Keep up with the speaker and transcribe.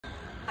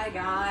Hi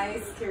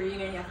guys,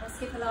 Karina here from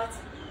Skip a Lot.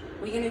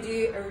 We're going to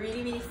do a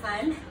really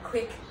fun,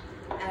 quick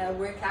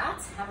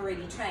workout. I've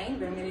already trained,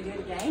 but I'm going to do it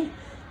again.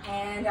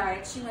 And I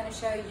actually want to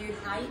show you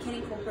how you can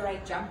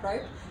incorporate jump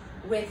rope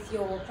with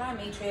your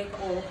plyometric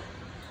or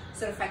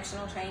sort of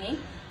functional training.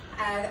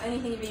 The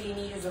only thing you really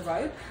need is a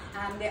rope.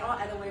 There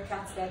are other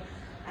workouts that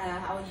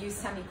I'll use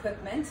some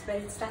equipment, but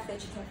it's stuff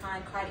that you can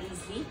find quite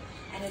easily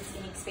and it's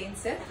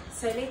inexpensive.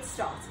 So let's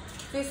start.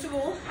 First of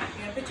all, you're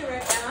going to put your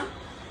rope down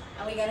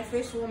and we're going to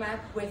first warm up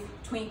with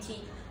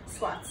 20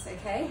 squats,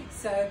 okay?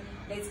 So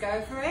let's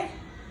go for it.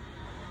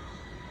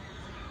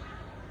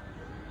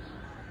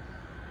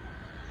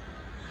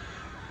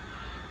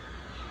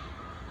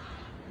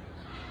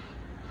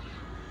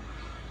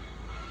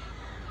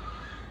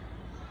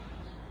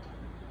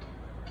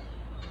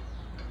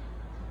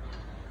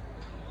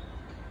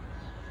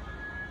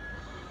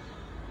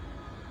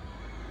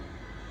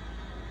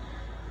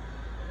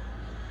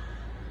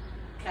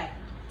 Okay,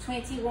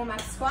 20 warm-up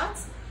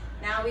squats.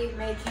 Now we're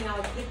making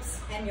our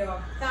hips and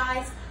your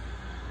thighs.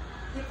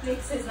 Hip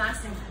flexors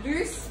nice and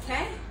loose,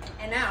 okay?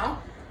 And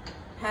now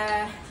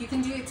you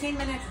can do a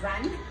 10-minute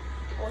run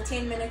or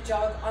 10-minute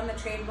jog on the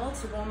treadmill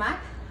to warm up,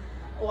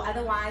 or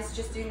otherwise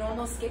just do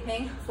normal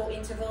skipping for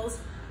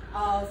intervals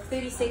of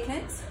 30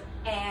 seconds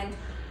and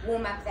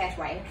warm up that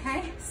way,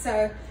 okay?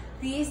 So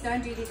please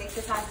don't do these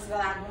exercises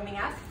without warming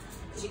up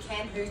because you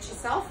can hurt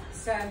yourself.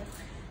 So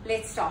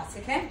let's start,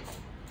 okay?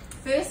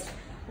 First,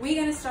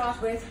 we're going to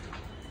start with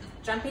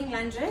jumping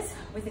lunges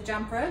with a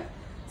jump rope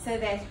so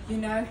that you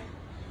know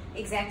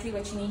exactly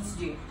what you need to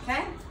do,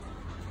 okay?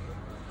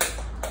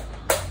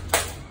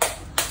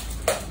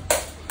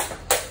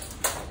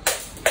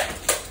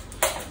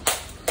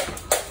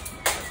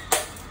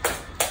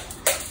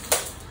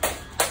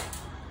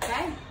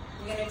 Okay,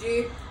 we're going to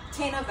do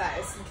 10 of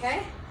those,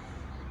 okay?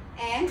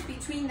 And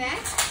between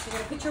that, you're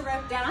going to put your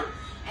rope down,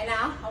 and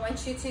now I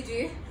want you to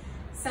do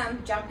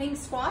some jumping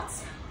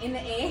squats in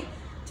the air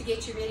to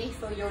get you ready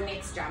for your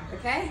next jump,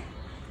 okay?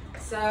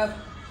 So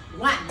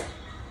 1,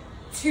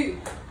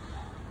 2,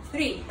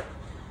 3,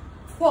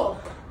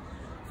 4,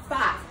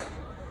 5,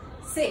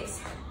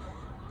 6,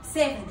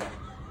 7,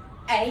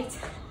 8,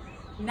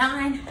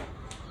 9,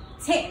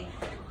 10.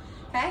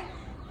 Okay?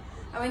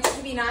 I want you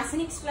to be nice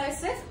and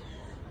explosive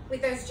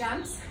with those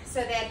jumps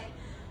so that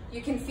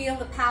you can feel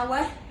the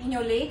power in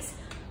your legs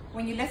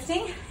when you're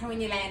lifting and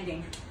when you're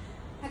landing.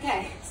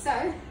 Okay,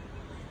 so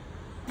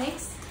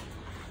next,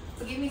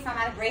 forgive me if I'm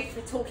out of breath,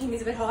 but talking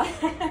is a bit hard.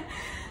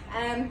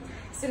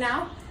 So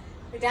now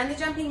we've done the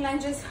jumping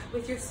lunges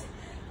with your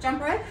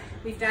jump rope.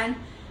 We've done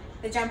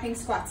the jumping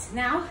squats.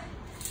 Now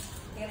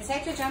you're going to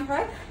take your jump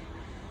rope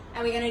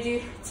and we're going to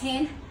do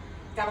 10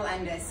 double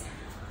unders.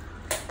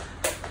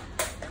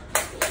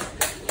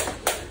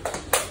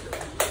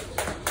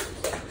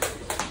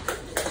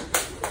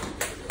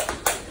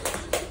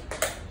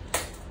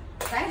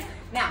 Okay,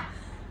 now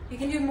you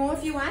can do more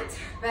if you want,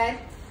 but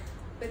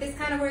with this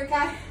kind of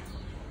workout,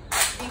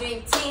 you're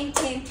doing 10,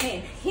 10,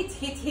 10. Hit,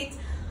 hit, hit,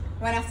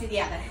 one after the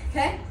other.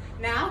 Okay?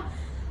 Now,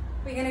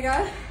 we're going to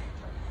go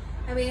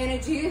and we're going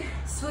to do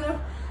sort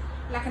of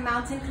like a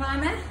mountain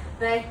climber,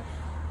 but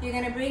you're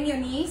going to bring your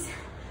knees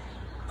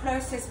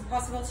close as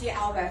possible to your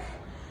elbow.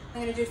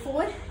 I'm going to do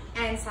forward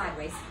and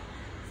sideways.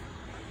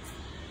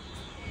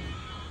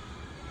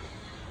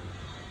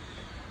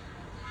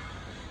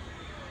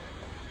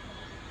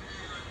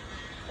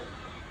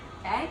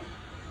 Okay?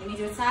 Let me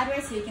do it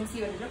sideways so you can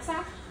see what it looks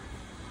like.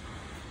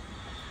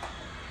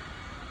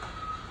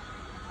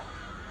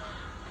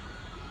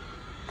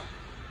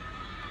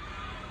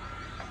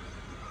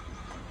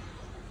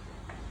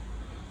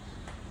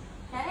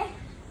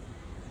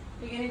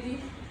 We're going to do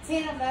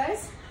 10 of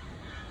those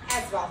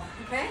as well,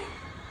 okay?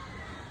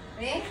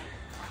 Then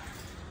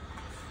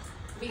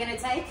we're going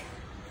to take,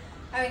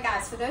 and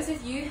guys, for those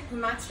of you who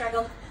might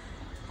struggle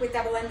with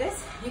double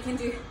unders, you can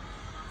do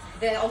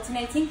the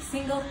alternating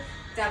single,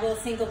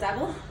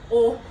 double,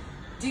 or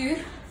do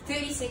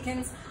 30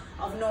 seconds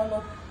of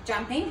normal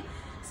jumping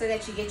so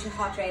that you get your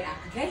heart rate up,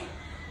 okay?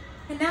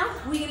 And now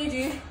we're going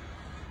to do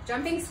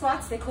jumping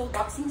squats. They're called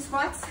boxing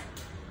squats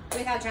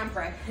with our jump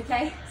rope,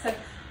 okay? So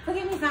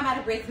forgive me if I'm out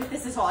of breath, but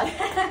this is hard.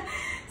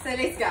 So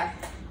let's go.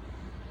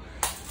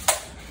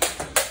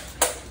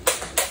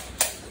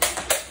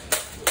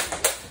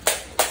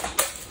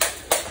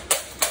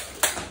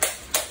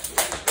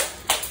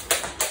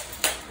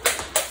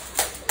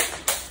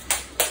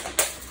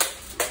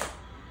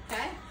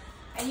 Okay,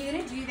 and you're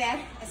going to do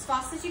that as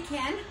fast as you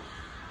can.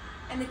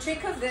 And the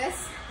trick of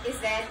this is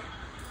that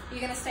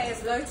you're going to stay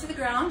as low to the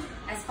ground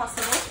as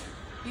possible.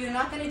 You're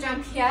not going to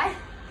jump here.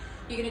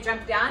 You're going to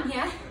jump down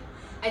here.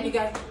 And you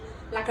go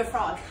like a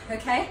frog,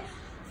 okay?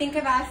 Think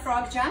about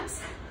frog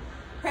jumps.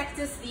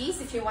 Practice these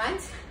if you want,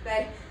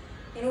 but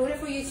in order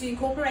for you to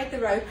incorporate the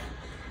rope,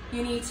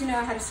 you need to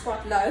know how to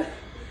squat low.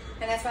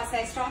 And that's why I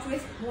say start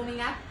with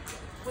warming up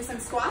with some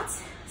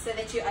squats so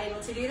that you're able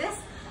to do this.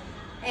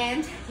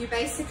 And you're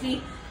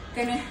basically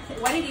gonna,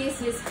 what it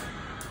is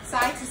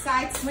side to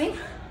side swing.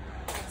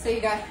 So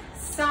you go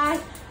side,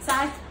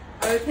 side,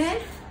 open,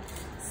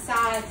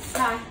 side,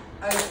 side,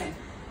 open.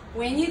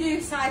 When you do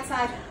side,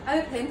 side,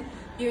 open,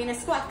 you're in a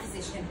squat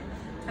position.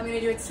 I'm going to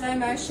do it slow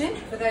motion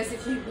for those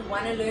of you who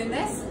want to learn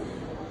this.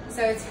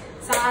 So it's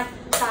side,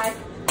 side,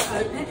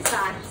 open,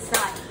 side,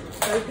 side,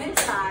 open,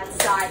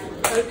 side, side,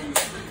 open,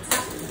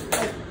 side,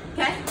 open.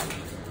 Okay?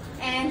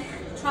 And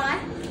try.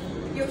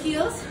 Your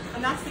heels are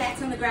not flat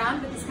on the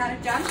ground with this kind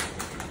of jump.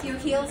 Your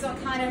heels are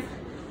kind of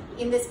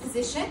in this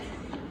position,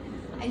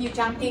 and you're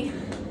jumping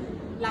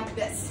like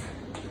this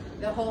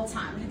the whole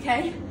time,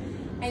 okay?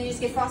 And you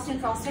just get faster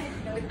and faster.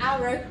 And with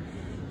our rope,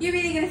 you're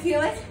really going to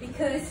feel it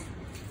because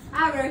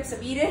our ropes are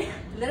beaded,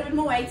 a little bit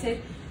more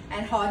weighted,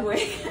 and hard work.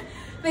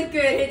 But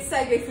good, it's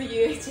so good for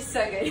you. It's just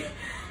so good.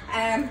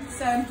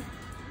 So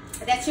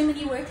that's your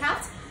mini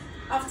workout.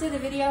 After the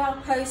video,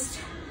 I'll post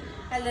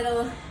a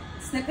little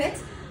snippet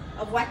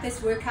of what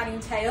this workout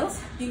entails.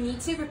 You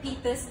need to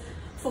repeat this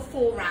for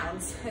 4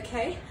 rounds,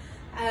 okay?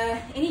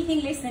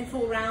 Anything less than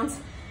 4 rounds,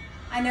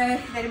 I know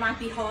that it might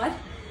be hard,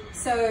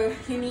 so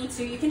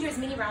you can do as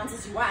many rounds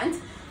as you want.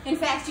 In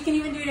fact, you can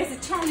even do it as a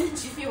challenge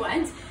if you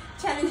want.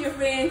 Challenge your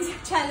friends,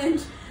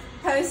 challenge,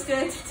 post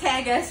it,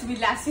 tag us, we'd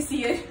love to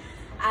see it.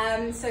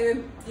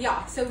 So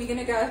yeah, so we're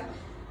gonna go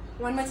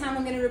one more time.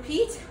 I'm gonna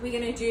repeat. We're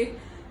gonna do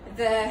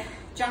the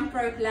jump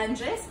rope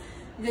lunges.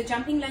 The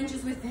jumping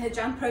lunges with the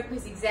jump rope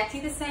is exactly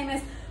the same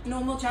as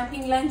normal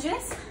jumping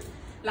lunges,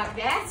 like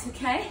that,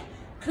 okay?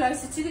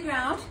 Closer to the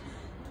ground,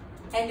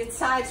 and it's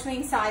side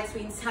swing, side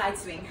swing, side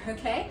swing,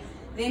 okay?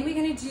 Then we're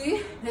gonna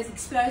do those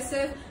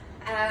explosive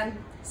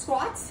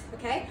squats,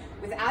 okay?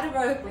 Without a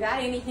rope,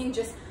 without anything,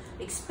 just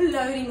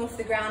exploding off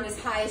the ground as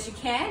high as you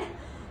can.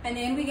 And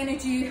then we're gonna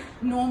do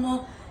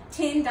normal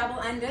 10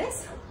 double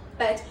unders,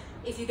 but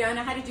if you don't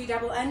know how to do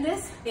double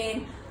unders,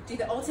 then do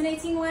the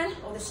alternating one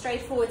or the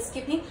straightforward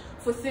skipping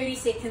for 30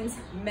 seconds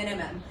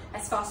minimum,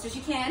 as fast as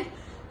you can.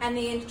 And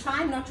then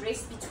try and not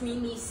rest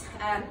between these,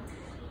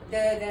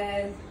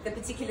 the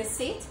particular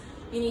set.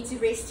 You need to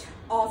rest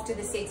after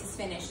the set is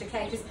finished,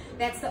 okay? Because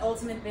that's the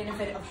ultimate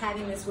benefit of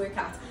having this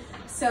workout.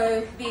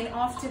 So then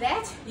after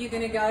that, you're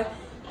gonna go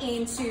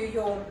into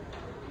your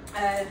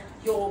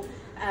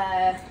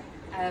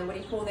what do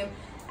you call them?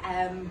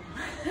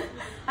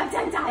 I'm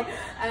tongue-tied.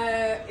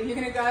 You're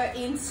going to go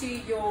into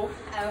your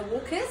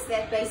walkers.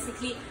 That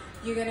basically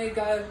you're going to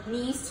go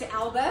knees to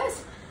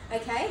elbows,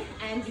 okay?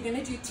 And you're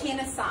going to do 10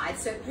 a side.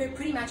 So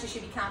pretty much you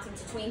should be counting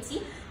to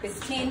 20 because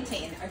 10,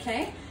 10,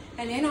 okay?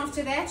 And then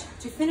after that,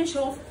 to finish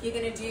off, you're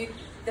going to do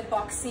the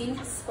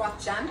boxing squat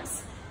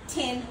jumps,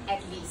 10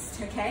 at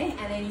least, okay?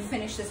 And then you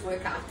finish this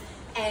workout.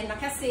 And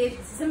like I said,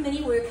 this is a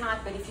mini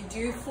workout, but if you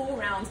do 4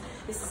 rounds,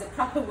 this is a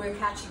proper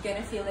workout. You're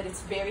going to feel that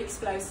it's very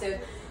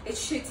explosive. It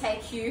should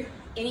take you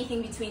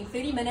anything between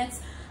 30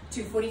 minutes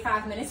to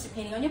 45 minutes,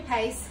 depending on your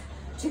pace,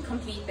 to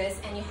complete this,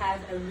 and you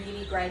have a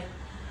really great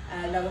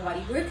lower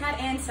body workout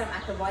and some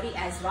upper body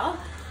as well.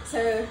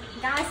 So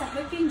guys, I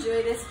hope you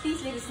enjoy this.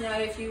 Please let us know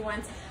if you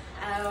want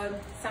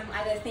some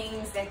other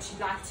things that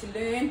you'd like to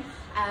learn.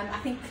 I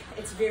think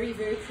it's very,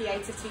 very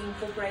creative to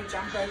incorporate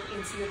jump rope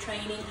into your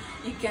training.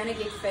 You're gonna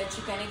get fit,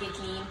 you're gonna get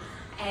lean,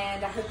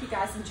 and I hope you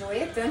guys enjoy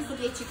it. Don't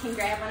forget you can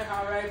grab one of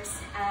our ropes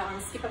on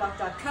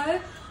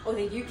skipperlock.co or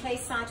the UK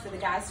site for the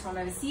guys from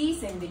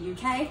overseas in the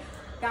UK.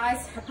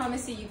 Guys, I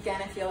promise you, you're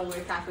gonna feel a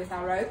workout with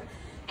our rope.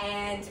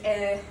 And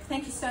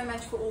thank you so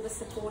much for all the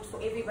support,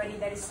 for everybody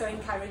that is so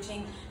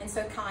encouraging and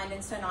so kind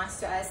and so nice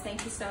to us.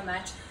 Thank you so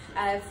much.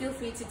 Feel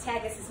free to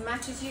tag us as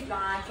much as you'd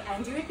like,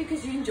 and do it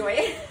because you enjoy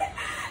it.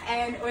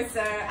 And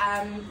also,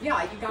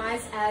 yeah, you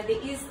guys,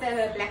 there is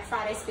the Black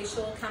Friday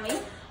special coming.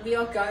 We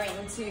are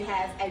going to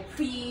have a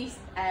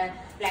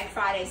pre-Black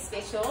Friday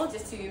special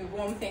just to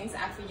warm things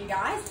up for you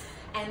guys.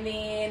 And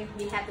then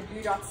we have the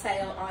Blue Dot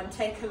sale on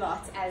Take a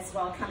Lot as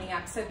well coming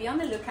up. So be on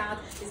the lookout.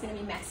 There's going to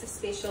be massive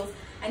specials.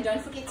 And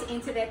don't forget to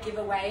enter that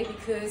giveaway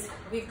because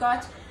we've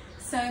got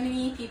so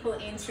many people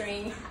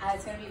entering.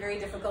 It's going to be very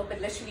difficult, but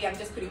literally I'm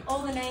just putting all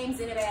the names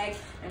in a bag.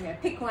 I'm going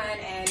to pick one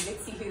and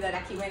let's see who the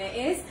lucky winner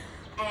is.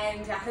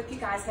 And I hope you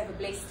guys have a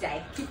blessed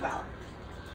day. Keep well.